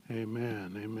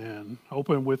Amen. Amen.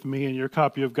 Open with me in your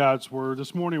copy of God's Word.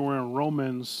 This morning we're in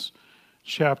Romans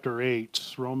chapter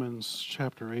 8. Romans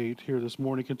chapter 8 here this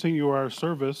morning. Continue our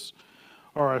service,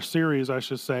 or our series, I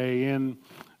should say, in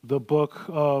the book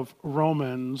of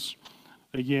Romans.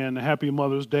 Again, happy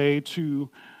Mother's Day to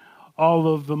all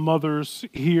of the mothers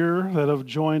here that have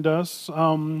joined us.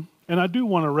 And I do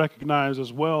want to recognize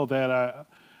as well that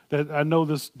I know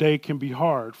this day can be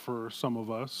hard for some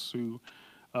of us who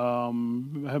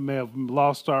may have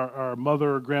lost our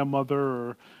mother or grandmother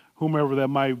or whomever that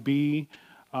might be.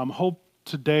 Hope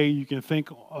today you can think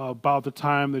about the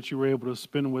time that you were able to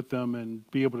spend with them and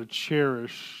be able to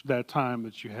cherish that time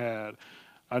that you had.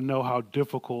 I know how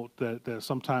difficult that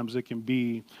sometimes it can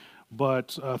be,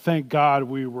 but thank God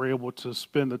we were able to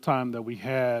spend the time that we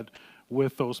had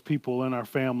with those people in our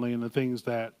family and the things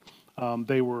that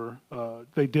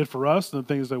they did for us and the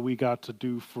things that we got to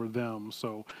do for them.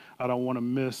 So I don't want to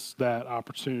miss that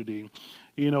opportunity.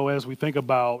 You know, as we think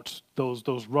about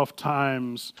those rough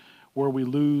times where we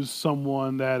lose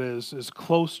someone that is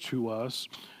close to us,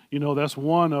 you know, that's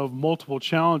one of multiple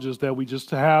challenges that we just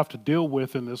have to deal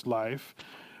with in this life,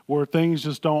 where things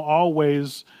just don't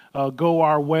always go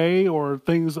our way, or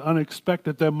things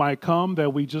unexpected that might come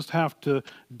that we just have to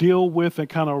deal with and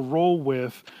kind of roll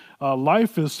with.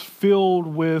 Life is filled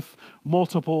with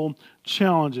multiple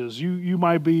challenges. You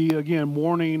might be, again,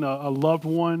 mourning a loved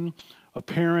one, a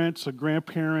parent, a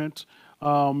grandparent.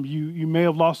 You may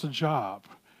have lost a job,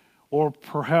 or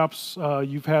perhaps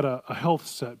you've had a health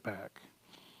setback.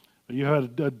 You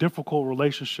had a difficult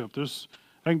relationship.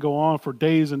 I can go on for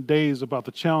days and days about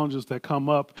the challenges that come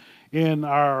up in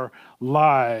our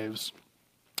lives.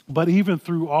 But even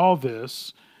through all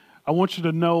this, I want you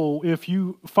to know, if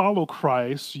you follow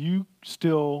Christ, you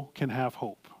still can have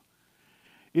hope.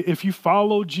 If you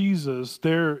follow Jesus,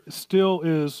 there still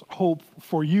is hope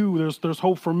for you. There's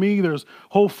hope for me. There's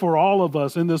hope for all of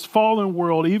us in this fallen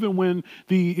world. Even when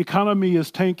the economy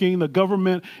is tanking, the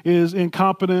government is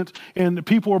incompetent, and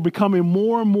people are becoming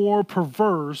more and more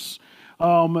perverse,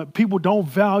 people don't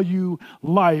value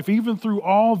life. Even through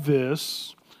all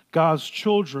this, God's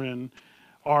children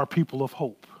are people of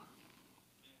hope.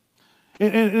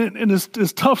 And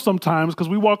it's tough sometimes because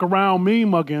we walk around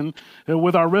mean-mugging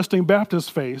with our resting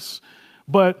Baptist face.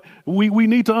 But we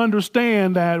need to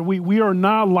understand that we are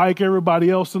not like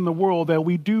everybody else in the world, that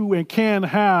we do and can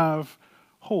have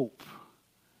hope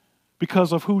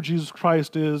because of who Jesus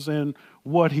Christ is and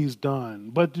what he's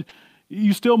done. But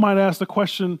you still might ask the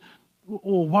question,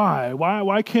 well, why?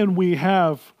 Why can we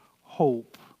have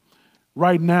hope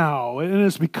right now? And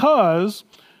it's because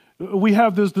we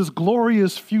have this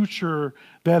glorious future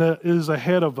that is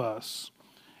ahead of us,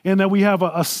 and that we have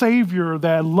a Savior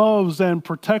that loves and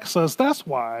protects us. That's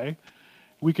why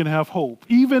we can have hope,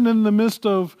 even in the midst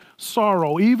of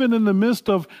sorrow, even in the midst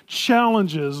of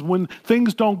challenges, when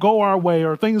things don't go our way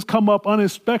or things come up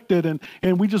unexpected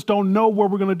and we just don't know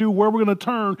what we're going to do, where we're going to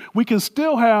turn. We can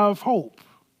still have hope.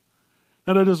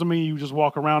 Now, that doesn't mean you just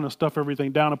walk around and stuff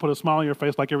everything down and put a smile on your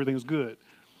face like everything's good.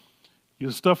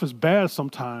 Your stuff is bad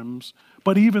sometimes,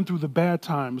 but even through the bad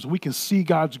times, we can see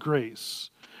God's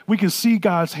grace. We can see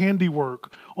God's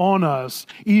handiwork on us,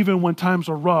 even when times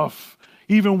are rough,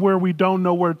 even where we don't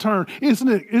know where to turn. Isn't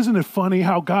it funny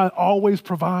how God always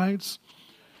provides?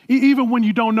 Even when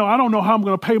you don't know, I don't know how I'm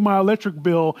going to pay my electric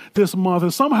bill this month,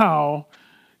 and somehow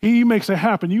he makes it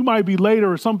happen. You might be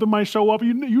later or something might show up.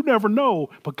 You never know,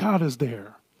 but God is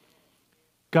there.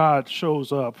 God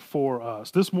shows up for us.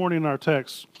 This morning in our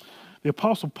text, the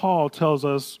Apostle Paul tells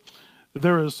us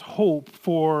there is hope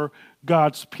for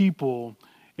God's people,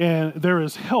 and there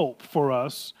is help for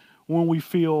us when we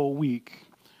feel weak.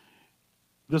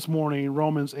 This morning,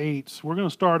 Romans 8, we're going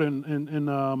to start in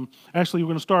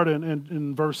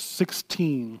verse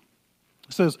 16.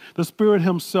 It says, "The Spirit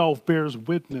himself bears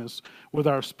witness with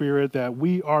our spirit that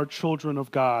we are children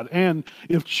of God, and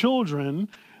if children,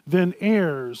 then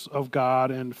heirs of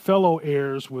God and fellow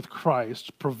heirs with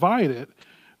Christ, provided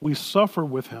we suffer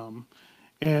with him,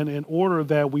 and in order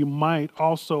that we might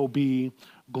also be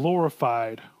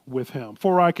glorified with him.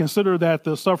 For I consider that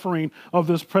the suffering of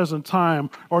this present time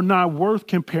are not worth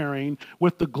comparing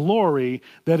with the glory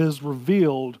that is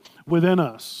revealed within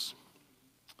us."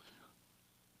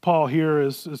 Paul here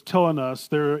is telling us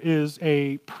there is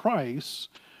a price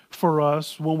for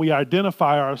us when we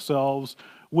identify ourselves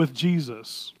with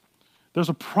Jesus. There's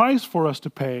a price for us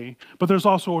to pay, but there's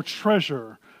also a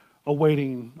treasure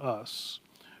awaiting us.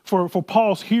 For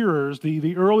Paul's hearers,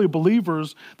 the early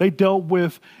believers, they dealt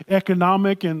with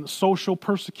economic and social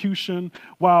persecution,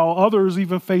 while others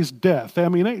even faced death. I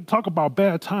mean, they talk about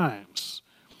bad times.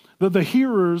 The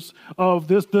hearers of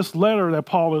this letter that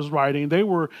Paul is writing, they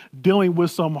were dealing with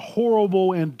some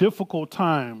horrible and difficult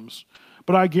times.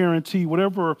 But I guarantee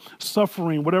whatever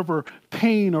suffering, whatever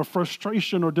pain or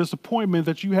frustration or disappointment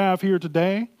that you have here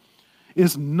today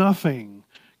is nothing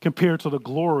compared to the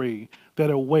glory that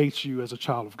awaits you as a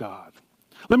child of God.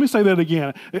 Let me say that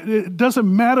again. It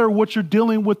doesn't matter what you're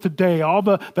dealing with today, all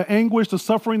the anguish, the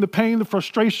suffering, the pain, the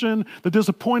frustration, the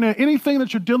disappointment, anything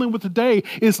that you're dealing with today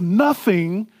is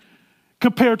nothing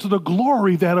compared to the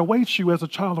glory that awaits you as a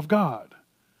child of God.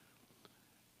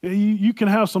 You can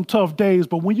have some tough days,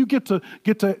 but when you get to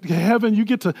heaven, you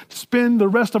get to spend the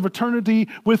rest of eternity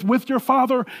with your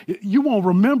Father, you won't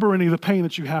remember any of the pain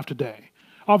that you have today,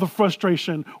 all the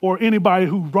frustration, or anybody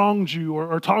who wronged you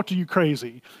or talked to you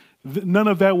crazy. None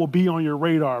of that will be on your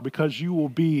radar because you will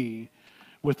be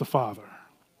with the Father.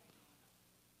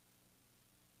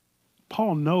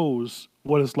 Paul knows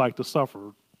what it's like to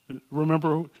suffer.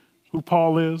 Remember who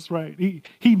Paul is, right?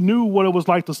 He knew what it was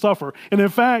like to suffer. And in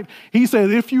fact, he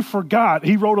said, if you forgot,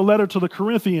 he wrote a letter to the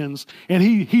Corinthians and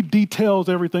he details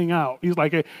everything out. He's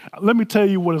like, hey, let me tell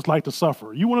you what it's like to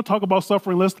suffer. You want to talk about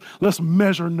suffering? Let's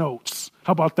measure notes.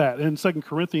 How about that? In 2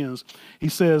 Corinthians, he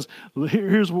says,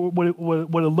 here's what it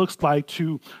looks like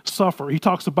to suffer. He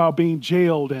talks about being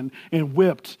jailed and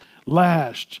whipped,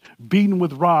 lashed, beaten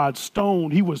with rods,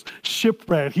 stoned. He was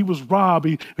shipwrecked. He was robbed.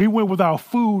 He went without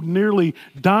food, nearly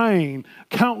dying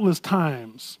countless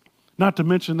times. Not to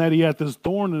mention that he had this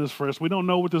thorn in his flesh. We don't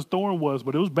know what this thorn was,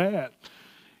 but it was bad.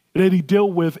 That he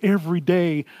dealt with every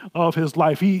day of his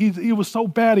life. He was so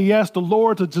bad, he asked the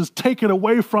Lord to just take it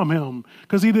away from him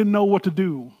because he didn't know what to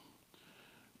do.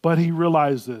 But he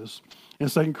realized this in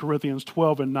 2 Corinthians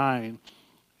 12:9.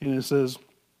 And it says,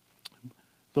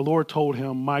 the Lord told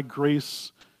him, my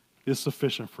grace is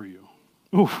sufficient for you.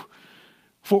 Oof.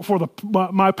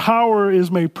 My power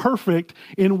is made perfect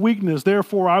in weakness.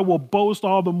 Therefore, I will boast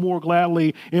all the more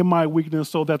gladly in my weakness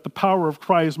so that the power of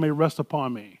Christ may rest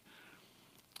upon me.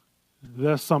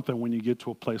 That's something when you get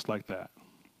to a place like that.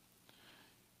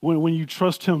 When you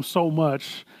trust him so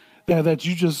much that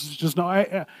you just know,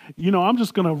 I'm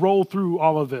just going to roll through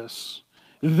all of this.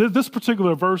 This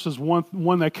particular verse is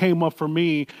one that came up for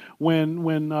me when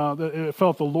it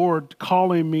felt the Lord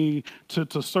calling me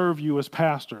to serve you as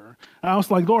pastor. And I was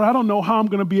like, Lord, I don't know how I'm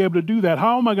going to be able to do that.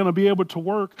 How am I going to be able to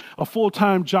work a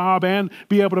full-time job and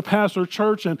be able to pastor a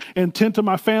church and tend to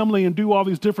my family and do all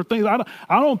these different things?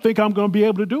 I don't think I'm going to be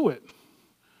able to do it.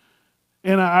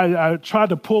 And I tried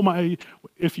to pull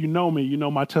if you know me, you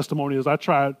know my testimony is I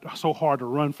tried so hard to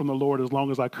run from the Lord as long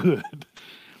as I could.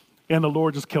 And the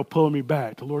Lord just kept pulling me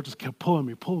back. The Lord just kept pulling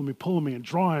me, and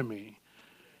drawing me.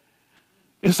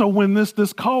 And so when this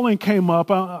calling came up,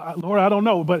 Lord, I don't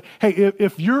know. But hey,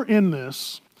 if you're in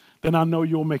this, then I know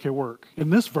you'll make it work.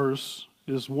 And this verse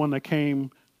is one that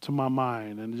came to my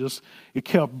mind. And it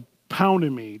kept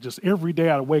pounding me. Just every day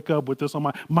I'd wake up with this on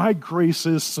my grace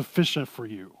is sufficient for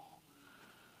you.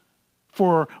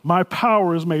 For my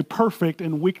power is made perfect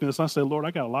in weakness. I said, Lord,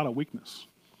 I got a lot of weakness.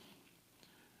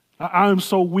 I'm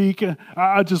so weak,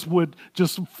 I just would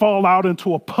fall out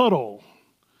into a puddle.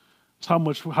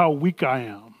 That's how weak I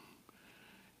am.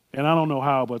 And I don't know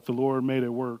how, but the Lord made it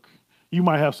work. You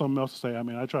might have something else to say.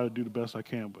 I try to do the best I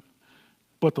can,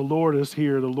 but the Lord is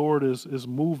here. The Lord is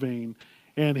moving,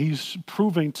 and he's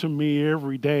proving to me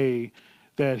every day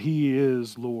that he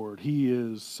is Lord. He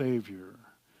is Savior,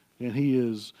 and he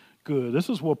is good. This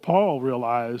is what Paul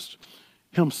realized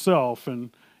himself,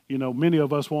 and many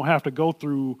of us won't have to go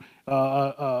through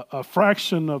a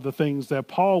fraction of the things that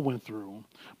Paul went through.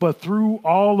 But through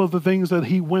all of the things that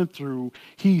he went through,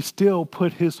 he still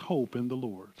put his hope in the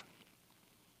Lord.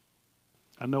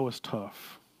 I know it's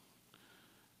tough.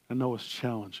 I know it's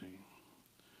challenging.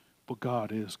 But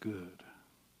God is good.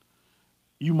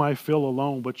 You might feel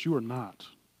alone, but you are not.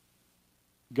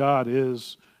 God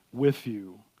is with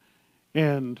you.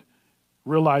 And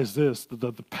realize this,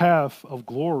 that the path of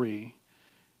glory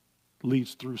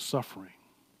leads through suffering.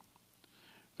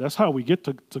 That's how we get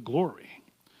to glory.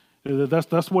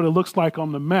 That's what it looks like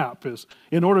on the map. Is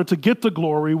in order to get to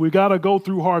glory, we got to go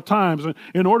through hard times.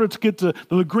 In order to get to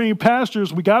the green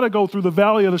pastures, we got to go through the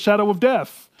valley of the shadow of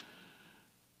death.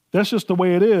 That's just the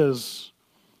way it is.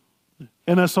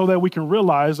 And that's so that we can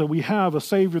realize that we have a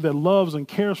Savior that loves and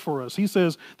cares for us. He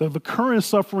says that the current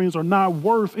sufferings are not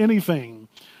worth anything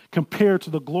compared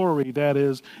to the glory that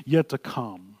is yet to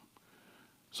come.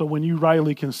 So when you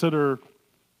rightly consider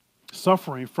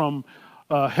suffering from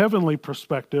a heavenly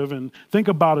perspective and think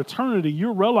about eternity,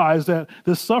 you realize that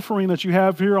the suffering that you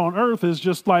have here on earth is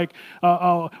just like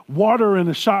water in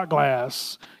a shot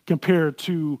glass compared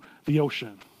to the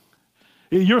ocean.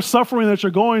 Your suffering that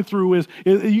you're going through is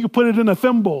you can put it in a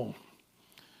thimble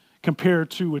compared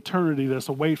to eternity that's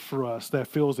a weight for us that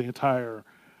fills the entire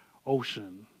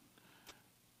ocean.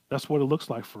 That's what it looks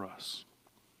like for us.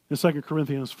 In 2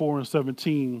 Corinthians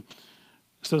 4:17, it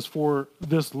says, for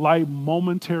this light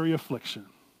momentary affliction.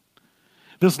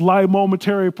 This light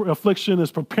momentary affliction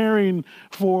is preparing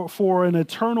for an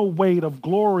eternal weight of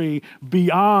glory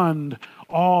beyond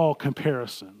all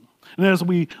comparison. And as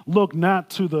we look not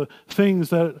to the things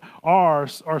that are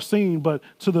seen, but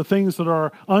to the things that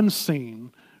are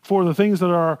unseen, for the things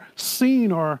that are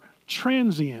seen are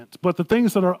transient, but the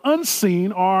things that are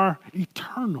unseen are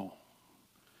eternal.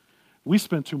 We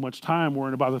spend too much time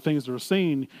worrying about the things that are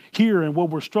seen here and what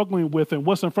we're struggling with and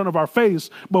what's in front of our face.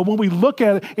 But when we look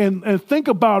at it and think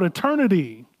about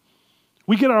eternity,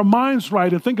 we get our minds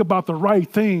right and think about the right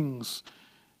things,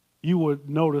 you would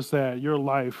notice that your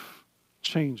life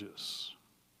changes,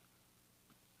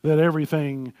 that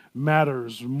everything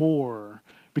matters more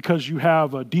because you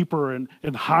have a deeper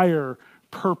and higher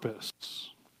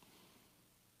purpose.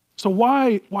 So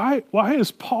why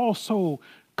is Paul so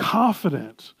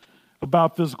confident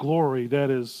about this glory that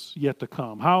is yet to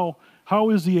come? How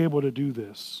is he able to do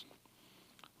this?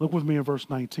 Look with me in verse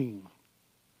 19.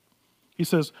 He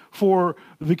says, for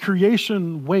the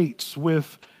creation waits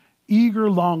with eager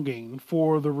longing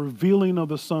for the revealing of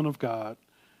the Son of God.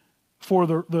 For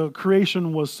the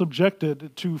creation was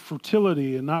subjected to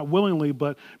fertility, and not willingly,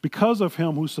 but because of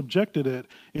him who subjected it,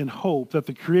 in hope that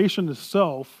the creation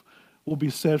itself will be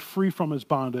set free from its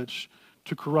bondage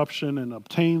to corruption and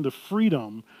obtain the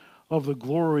freedom of the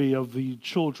glory of the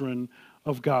children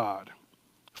of God.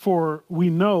 For we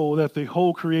know that the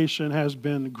whole creation has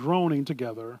been groaning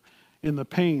together in the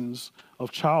pains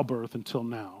of childbirth until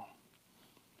now.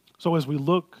 So as we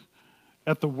look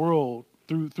at the world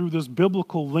through this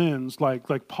biblical lens,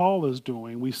 like Paul is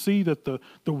doing, we see that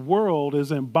the world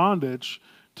is in bondage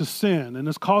to sin and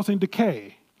it's causing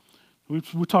decay. We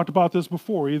talked about this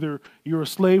before. Either you're a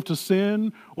slave to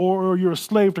sin or you're a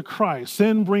slave to Christ.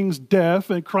 Sin brings death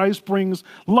and Christ brings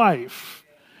life.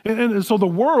 And so the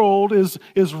world is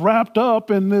wrapped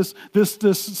up in this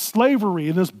slavery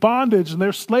and this bondage, and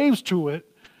they're slaves to it,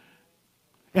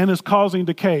 and it's causing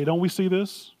decay. Don't we see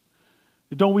this?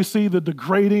 Don't we see the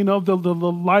degrading of the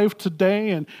life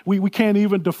today? And we can't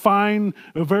even define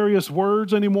various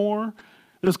words anymore.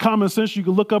 There's common sense you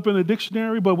can look up in a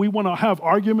dictionary, but we want to have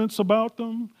arguments about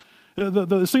them.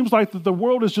 It seems like the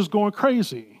world is just going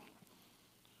crazy.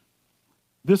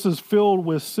 This is filled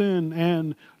with sin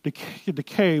and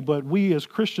decay, but we as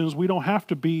Christians, we don't have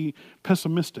to be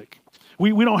pessimistic.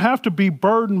 We don't have to be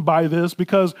burdened by this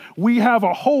because we have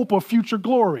a hope of future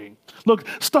glory. Look,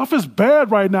 stuff is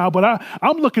bad right now, but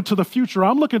I'm looking to the future.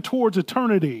 I'm looking towards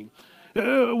eternity.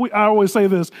 I always say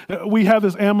this. We have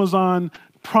this Amazon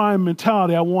Prime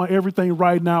mentality. I want everything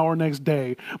right now or next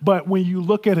day. But when you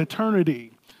look at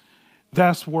eternity,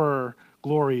 that's where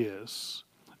glory is.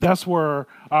 That's where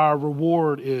our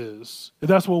reward is.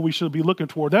 That's what we should be looking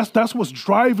toward. That's what's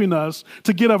driving us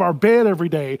to get out of our bed every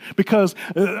day, because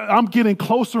I'm getting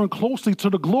closer and closer to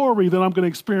the glory that I'm going to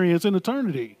experience in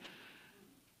eternity.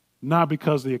 Not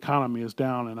because the economy is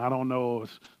down and I don't know,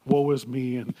 woe is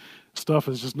me and stuff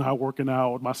is just not working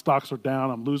out. My stocks are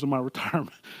down. I'm losing my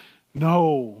retirement.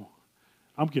 No,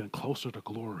 I'm getting closer to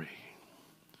glory.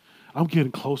 I'm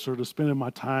getting closer to spending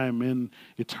my time in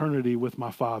eternity with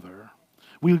my Father.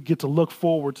 We get to look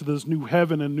forward to this new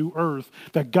heaven and new earth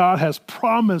that God has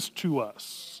promised to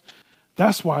us.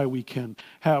 That's why we can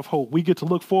have hope. We get to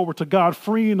look forward to God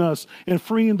freeing us and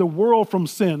freeing the world from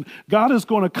sin. God is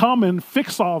going to come and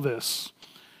fix all this.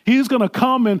 He's going to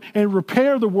come and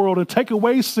repair the world and take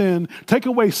away sin, take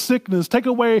away sickness, take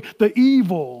away the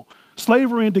evil.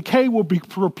 Slavery and decay will be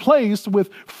replaced with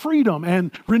freedom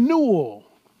and renewal.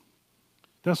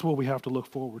 That's what we have to look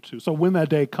forward to. So when that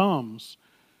day comes,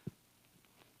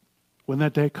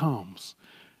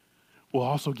 we'll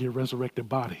also get resurrected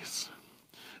bodies.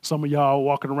 Some of y'all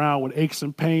walking around with aches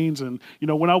and pains. And,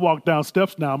 when I walk down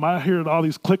steps now, I hear all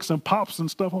these clicks and pops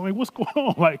and stuff. I'm like, what's going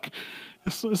on? Like,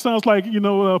 it sounds like,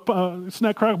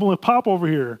 snack, crackle, and pop over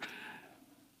here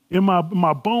in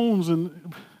my bones.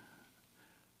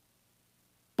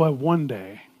 But one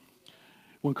day,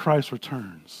 when Christ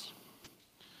returns,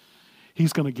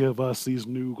 He's going to give us these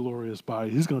new glorious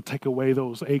bodies. He's going to take away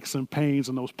those aches and pains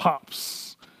and those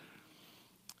pops.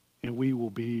 And we will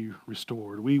be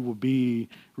restored. We will be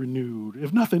renewed.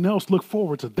 If nothing else, look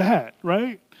forward to that,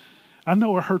 right? I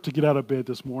know it hurt to get out of bed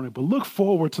this morning, but look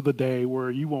forward to the day where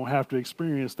you won't have to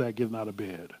experience that getting out of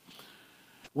bed.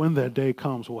 When that day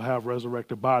comes, we'll have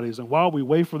resurrected bodies. And while we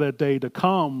wait for that day to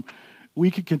come, we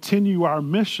can continue our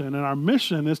mission, and our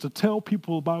mission is to tell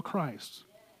people about Christ.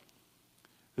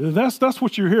 That's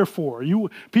what you're here for.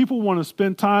 People want to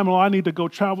spend time, I need to go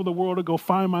travel the world to go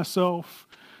find myself.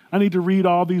 I need to read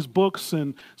all these books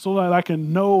and so that I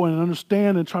can know and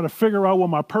understand and try to figure out what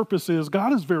my purpose is.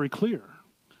 God is very clear.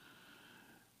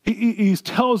 He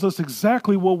tells us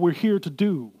exactly what we're here to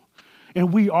do,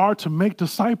 and we are to make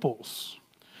disciples.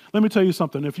 Let me tell you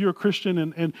something. If you're a Christian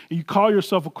and you call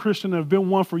yourself a Christian and have been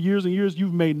one for years and years,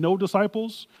 you've made no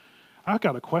disciples, I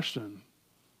got a question.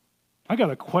 I got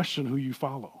to question who you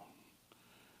follow.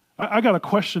 I got to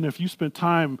question if you spend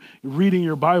time reading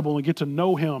your Bible and get to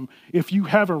know him, if you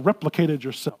haven't replicated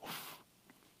yourself.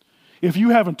 If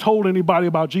you haven't told anybody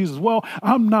about Jesus, well,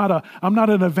 I'm not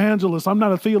an evangelist. I'm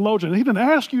not a theologian. He didn't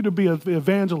ask you to be an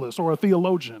evangelist or a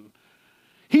theologian.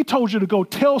 He told you to go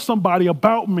tell somebody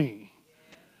about me.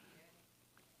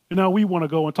 You know, we want to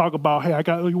go and talk about, hey,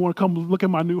 you want to come look at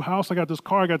my new house? I got this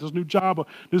car, I got this new job, or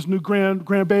this new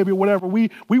grandbaby or whatever. We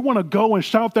want to go and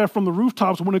shout that from the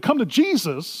rooftops. When it comes to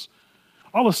Jesus,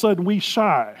 all of a sudden we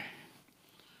shy.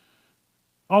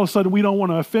 All of a sudden we don't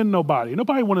want to offend nobody.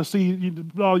 Nobody want to see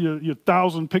all your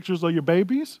 1,000 pictures of your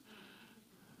babies.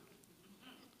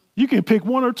 You can pick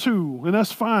one or two, and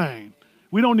that's fine.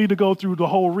 We don't need to go through the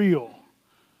whole reel.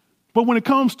 But when it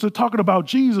comes to talking about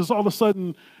Jesus, all of a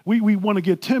sudden we want to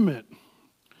get timid.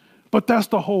 But that's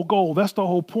the whole goal. That's the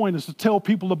whole point, is to tell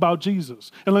people about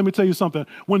Jesus. And let me tell you something.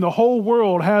 When the whole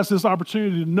world has this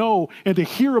opportunity to know and to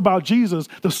hear about Jesus,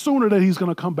 the sooner that he's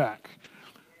going to come back.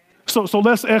 So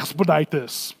let's expedite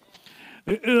this.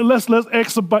 Let's do this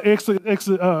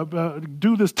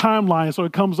timeline so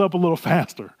it comes up a little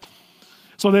faster.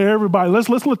 So that everybody, let's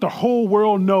let the whole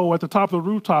world know at the top of the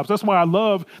rooftops. That's why I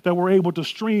love that we're able to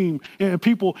stream, and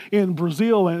people in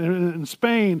Brazil and in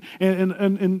Spain and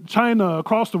in China,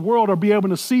 across the world, are be able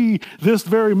to see this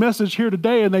very message here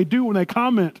today, and they do when they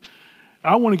comment.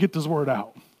 I want to get this word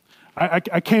out. I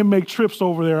can't make trips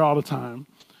over there all the time,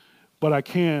 but I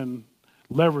can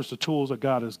leverage the tools that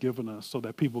God has given us so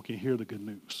that people can hear the good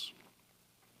news.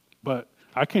 But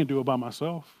I can't do it by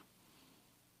myself.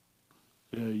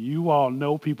 You all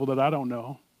know people that I don't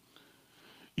know.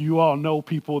 You all know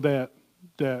people that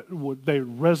they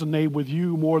resonate with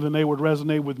you more than they would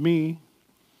resonate with me.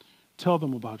 Tell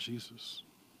them about Jesus.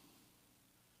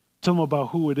 Tell them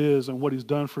about who it is and what he's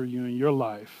done for you in your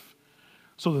life,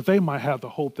 so that they might have the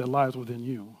hope that lies within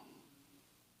you.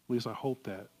 At least I hope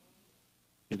that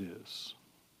it is.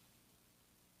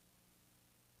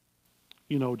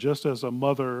 You know, just as a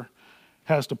mother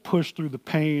has to push through the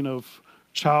pain of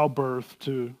childbirth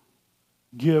to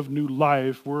give new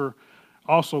life, we're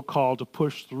also called to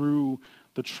push through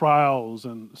the trials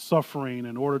and suffering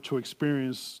in order to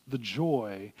experience the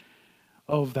joy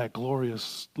of that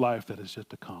glorious life that is yet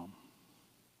to come.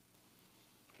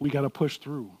 We got to push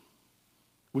through.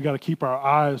 We got to keep our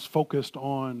eyes focused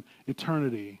on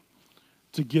eternity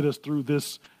to get us through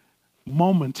this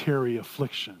momentary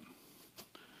affliction.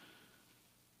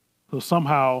 So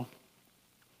somehow,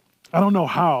 I don't know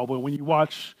how, but when you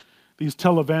watch these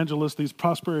televangelists, these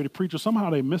prosperity preachers, somehow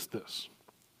they miss this.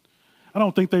 I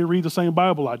don't think they read the same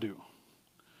Bible I do.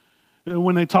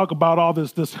 When they talk about all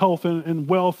this health and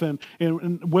wealth and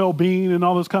well-being and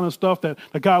all this kind of stuff that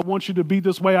God wants you to be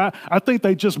this way, I think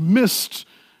they just missed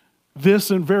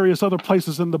this in various other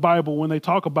places in the Bible when they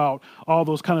talk about all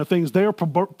those kind of things. They are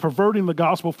perverting the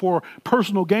gospel for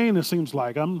personal gain, it seems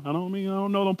like. I don't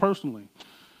know them personally.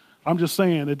 I'm just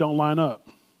saying it don't line up.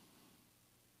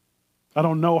 I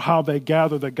don't know how they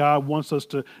gather that God wants us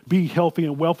to be healthy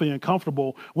and wealthy and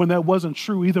comfortable when that wasn't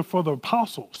true either for the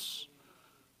apostles.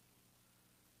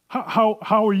 How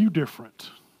are you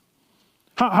different?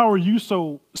 How are you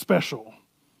so special?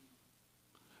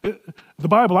 The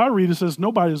Bible I read, it says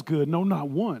nobody's good, no, not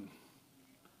one.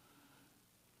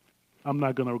 I'm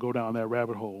not going to go down that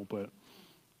rabbit hole, but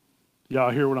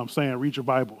y'all hear what I'm saying. Read your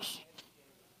Bibles.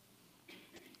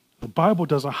 The Bible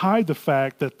doesn't hide the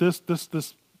fact that this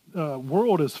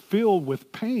world is filled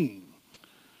with pain.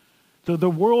 The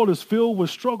world is filled with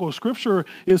struggle. Scripture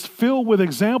is filled with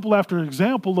example after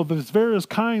example of these various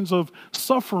kinds of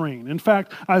suffering. In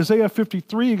fact, Isaiah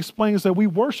 53 explains that we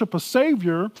worship a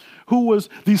Savior who was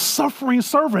the suffering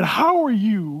servant. How are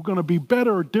you going to be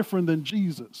better or different than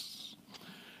Jesus?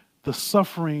 The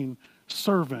suffering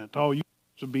servant. Oh, you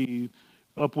should be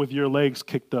up with your legs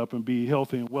kicked up and be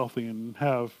healthy and wealthy and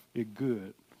have it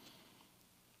good.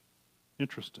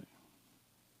 Interesting.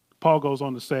 Paul goes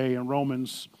on to say in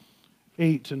Romans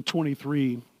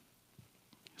 8:23,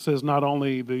 says not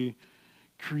only the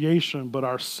creation, but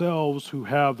ourselves who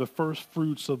have the first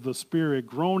fruits of the Spirit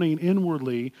groaning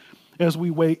inwardly as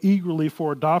we wait eagerly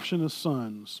for adoption as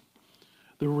sons,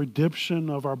 the redemption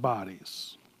of our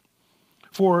bodies.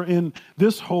 For in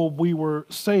this hope we were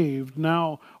saved.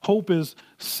 Now hope is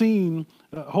seen.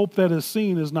 Hope that is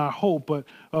seen is not hope, but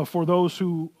for those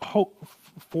who hope,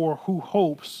 for who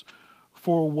hopes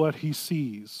for what he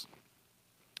sees.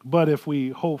 But if we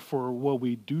hope for what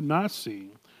we do not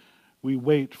see, we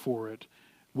wait for it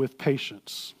with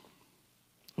patience.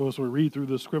 So as we read through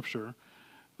the scripture,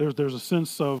 there's a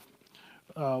sense of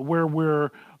where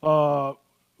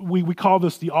we call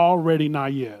this the already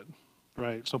not yet,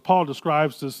 right? So Paul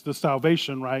describes this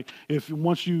salvation, right? If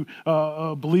once you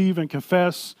believe and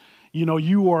confess,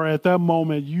 you are at that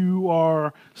moment, you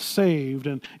are saved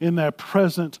and in that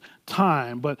present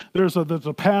time. But there's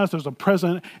a past, there's a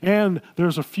present, and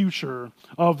there's a future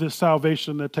of this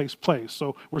salvation that takes place.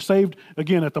 So we're saved,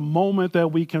 again, at the moment that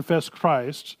we confess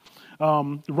Christ.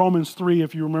 Romans 3,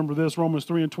 if you remember this, Romans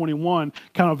 3 and 21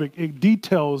 kind of it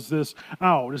details this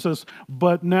out. It says,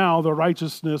 but now the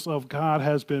righteousness of God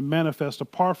has been manifest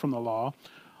apart from the law.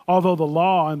 Although the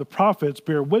law and the prophets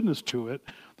bear witness to it,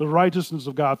 the righteousness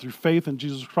of God through faith in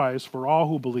Jesus Christ for all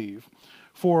who believe.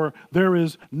 For there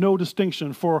is no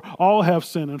distinction, for all have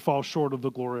sinned and fall short of the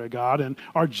glory of God and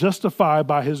are justified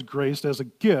by his grace as a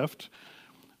gift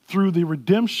through the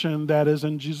redemption that is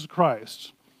in Jesus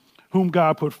Christ, whom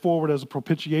God put forward as a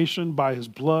propitiation by his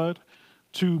blood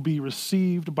to be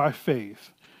received by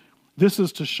faith. This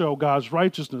is to show God's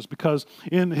righteousness, because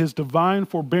in his divine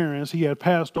forbearance he had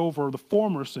passed over the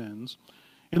former sins,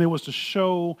 and it was to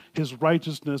show his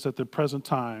righteousness at the present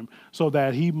time, so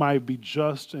that he might be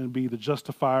just and be the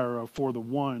justifier for the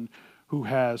one who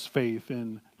has faith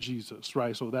in Jesus,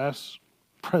 right? So that's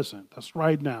present, that's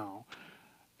right now.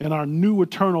 And our new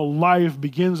eternal life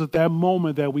begins at that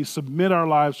moment that we submit our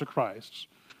lives to Christ.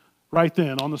 Right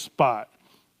then, on the spot.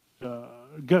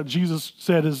 Jesus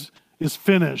said is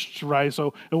finished, right?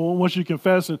 So once you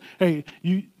confess, and hey,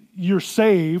 you're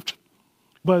saved,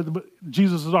 but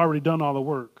Jesus has already done all the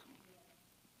work.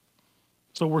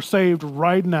 So we're saved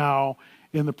right now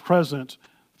in the present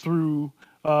through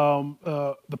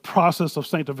the process of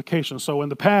sanctification. So in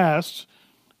the past,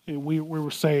 we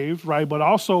were saved, right? But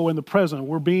also in the present,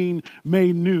 we're being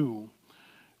made new.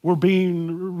 We're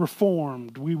being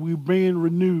reformed. We're being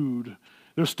renewed.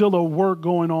 There's still a work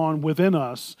going on within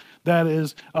us that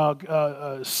is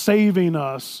saving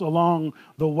us along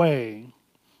the way.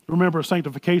 Remember,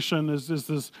 sanctification is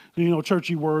this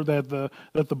churchy word that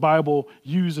the Bible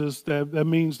uses that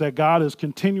means that God is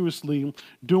continuously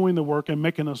doing the work and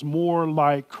making us more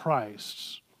like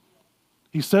Christ.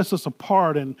 He sets us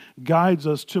apart and guides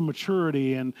us to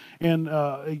maturity and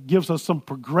it gives us some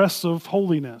progressive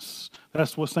holiness.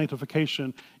 That's what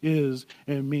sanctification is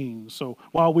and means. So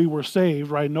while we were saved,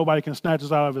 right, nobody can snatch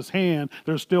us out of his hand.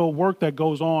 There's still work that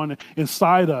goes on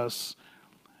inside us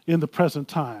in the present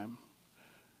time.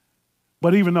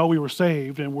 But even though we were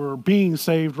saved and we're being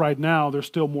saved right now, there's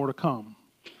still more to come.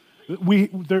 We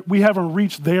haven't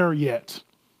reached there yet.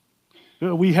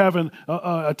 We haven't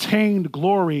attained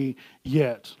glory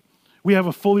yet. We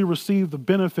haven't fully received the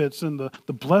benefits and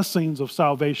the blessings of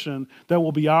salvation that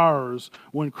will be ours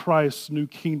when Christ's new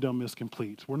kingdom is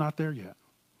complete. We're not there yet.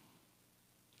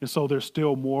 And so there's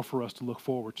still more for us to look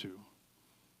forward to,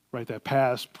 right? That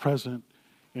past, present,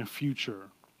 and future.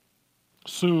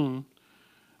 Soon,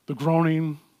 the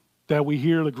groaning that we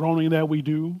hear, the groaning that we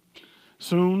do,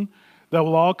 soon, that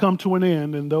will all come to an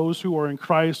end, and those who are in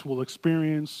Christ will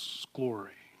experience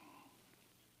glory.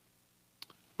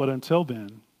 But until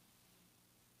then,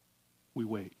 we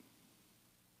wait.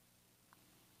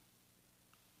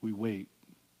 We wait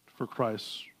for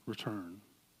Christ's return.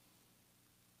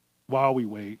 While we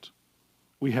wait,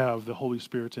 we have the Holy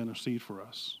Spirit to intercede for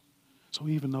us. So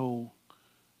even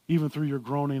through your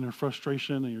groaning and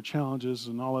frustration and your challenges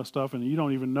and all that stuff, and you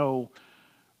don't even know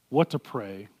what to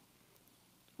pray,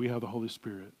 we have the Holy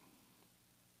Spirit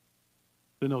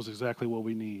that knows exactly what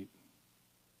we need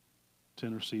to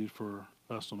intercede for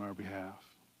us on our behalf.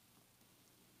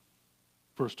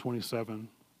 Verse 27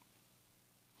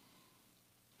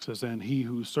 says, and he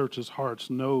who searches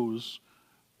hearts knows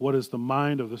what is the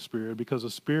mind of the Spirit, because the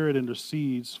Spirit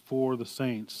intercedes for the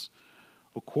saints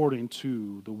according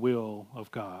to the will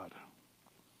of God.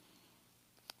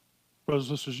 Brothers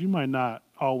and sisters, you might not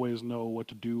always know what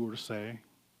to do or to say,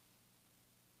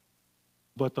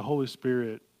 but the Holy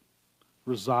Spirit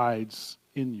resides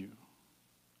in you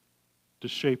to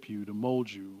shape you, to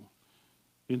mold you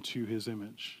into his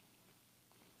image.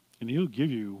 And he'll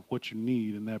give you what you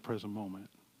need in that present moment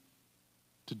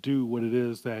to do what it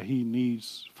is that he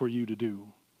needs for you to do.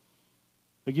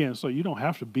 Again, so you don't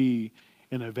have to be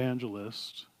an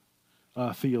evangelist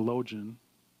theologian,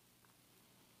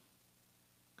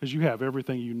 because you have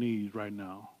everything you need right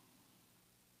now.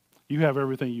 You have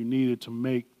everything you needed to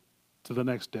make to the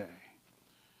next day.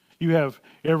 You have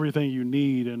everything you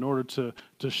need in order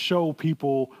to show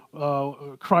people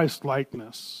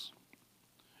Christ-likeness.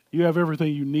 You have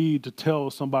everything you need to tell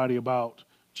somebody about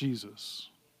Jesus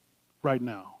right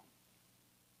now.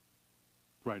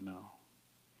 Right now.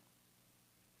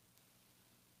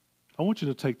 I want you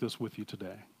to take this with you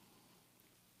today.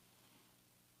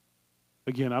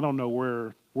 Again, I don't know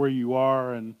where you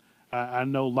are, and I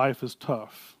know life is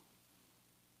tough.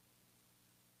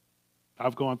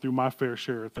 I've gone through my fair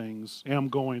share of things, am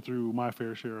going through my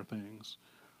fair share of things.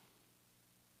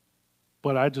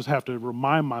 But I just have to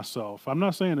remind myself, I'm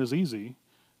not saying it's easy.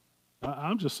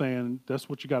 I'm just saying that's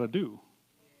what you got to do.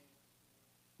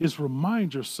 Is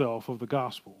remind yourself of the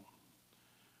gospel.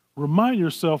 Remind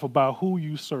yourself about who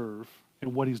you serve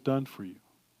and what he's done for you.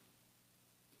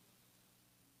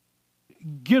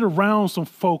 Get around some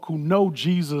folk who know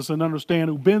Jesus and understand,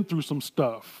 who've been through some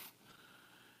stuff.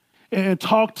 And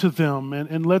talk to them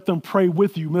and let them pray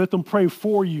with you. Let them pray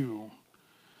for you.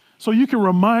 So you can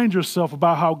remind yourself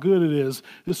about how good it is.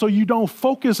 So you don't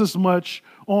focus as much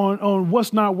on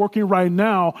what's not working right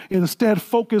now. And instead,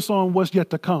 focus on what's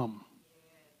yet to come.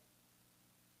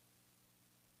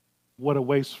 What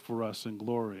awaits for us in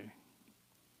glory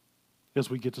as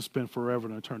we get to spend forever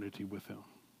in eternity with him.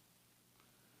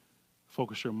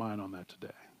 Focus your mind on that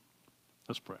today.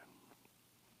 Let's pray.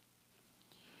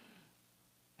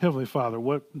 Heavenly Father,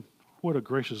 what a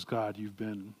gracious God you've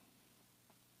been.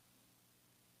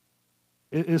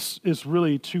 It's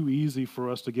really too easy for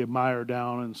us to get mired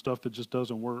down in stuff that just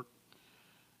doesn't work.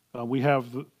 We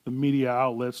have the media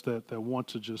outlets that want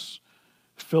to just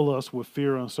fill us with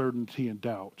fear, uncertainty, and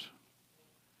doubt.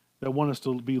 That want us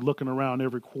to be looking around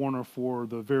every corner for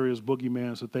the various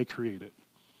boogeymans that they created,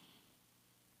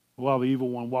 while the evil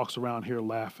one walks around here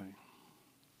laughing,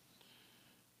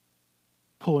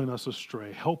 pulling us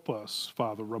astray. Help us,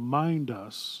 Father. Remind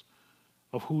us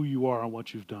of who you are and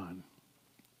what you've done,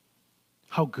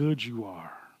 how good you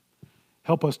are.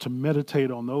 Help us to meditate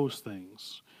on those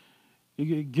things.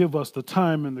 Give us the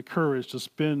time and the courage to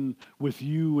spend with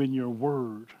you in your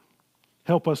word.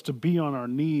 Help us to be on our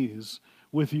knees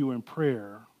with you in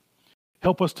prayer.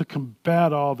 Help us to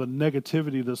combat all the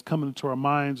negativity that's coming into our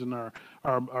minds and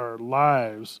our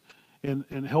lives,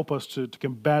 and help us to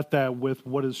combat that with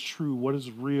what is true, what is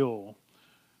real,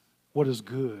 what is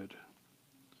good.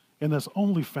 And that's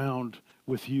only found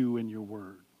with you in your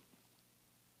word.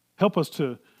 Help us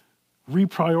to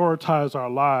reprioritize our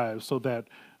lives so that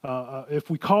if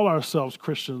we call ourselves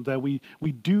Christians, that we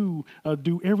do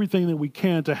everything that we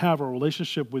can to have a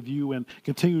relationship with you and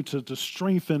continue to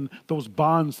strengthen those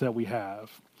bonds that we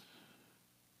have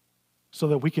so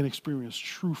that we can experience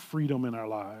true freedom in our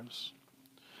lives.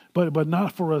 But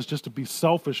not for us just to be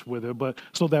selfish with it, but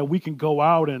so that we can go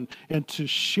out and to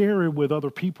share it with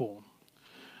other people.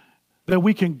 That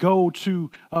we can go to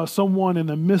someone in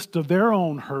the midst of their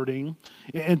own hurting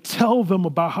and tell them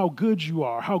about how good you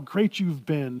are, how great you've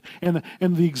been, and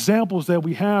the examples that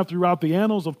we have throughout the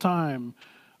annals of time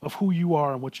of who you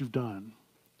are and what you've done.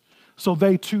 So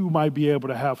they too might be able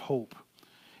to have hope.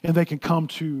 And they can come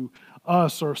to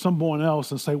us or someone else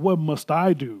and say, what must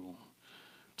I do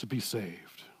to be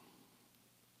saved?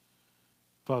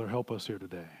 Father, help us here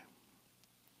today.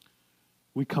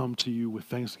 We come to you with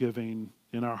thanksgiving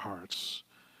in our hearts,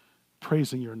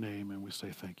 praising your name, and we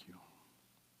say thank you.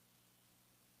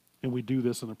 And we do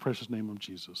this in the precious name of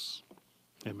Jesus.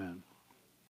 Amen.